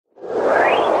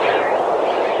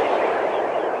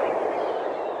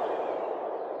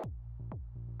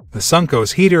The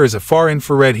SUNKOS heater is a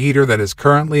far-infrared heater that is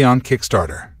currently on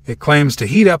Kickstarter. It claims to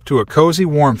heat up to a cozy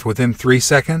warmth within 3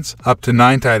 seconds, up to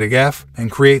 9 TIG-F, and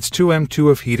creates 2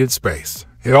 m2 of heated space.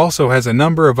 It also has a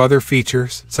number of other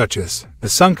features, such as the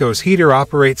SUNKOS heater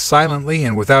operates silently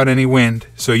and without any wind,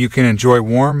 so you can enjoy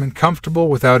warm and comfortable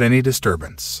without any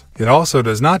disturbance. It also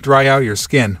does not dry out your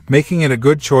skin, making it a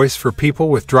good choice for people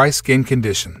with dry skin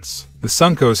conditions. The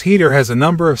SUNKOS heater has a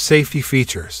number of safety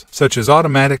features, such as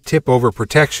automatic tip-over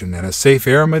protection and a safe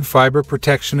aramid fiber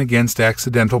protection against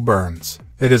accidental burns.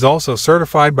 It is also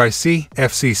certified by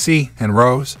FCC, and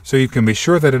RoHS, so you can be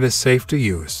sure that it is safe to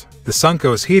use. The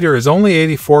SUNKOS heater is only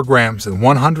 84 grams and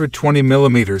 120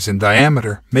 millimeters in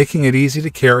diameter, making it easy to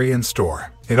carry and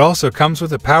store. It also comes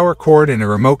with a power cord and a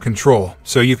remote control,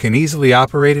 so you can easily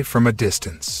operate it from a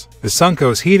distance. The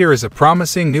SUNKOS heater is a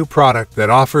promising new product that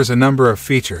offers a number of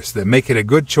features that make it a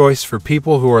good choice for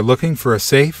people who are looking for a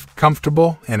safe,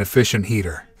 comfortable, and efficient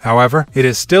heater. However, it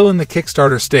is still in the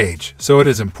Kickstarter stage, so it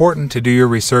is important to do your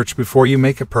research before you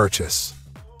make a purchase.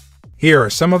 Here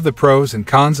are some of the pros and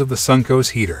cons of the SUNKOS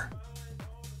heater.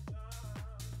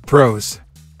 Pros: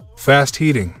 fast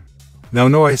heating, no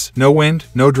noise, no wind,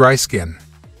 no dry skin,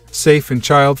 safe and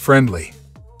child-friendly,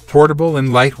 portable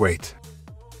and lightweight.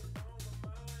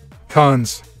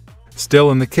 Cons: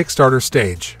 still in the Kickstarter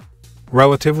stage,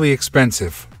 relatively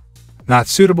expensive, not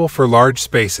suitable for large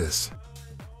spaces.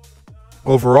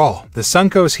 Overall, the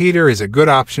SUNKOS heater is a good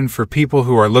option for people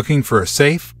who are looking for a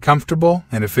safe, comfortable,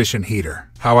 and efficient heater.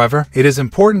 However, it is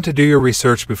important to do your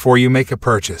research before you make a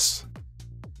purchase.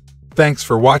 Thanks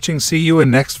for watching. See you in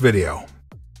next video.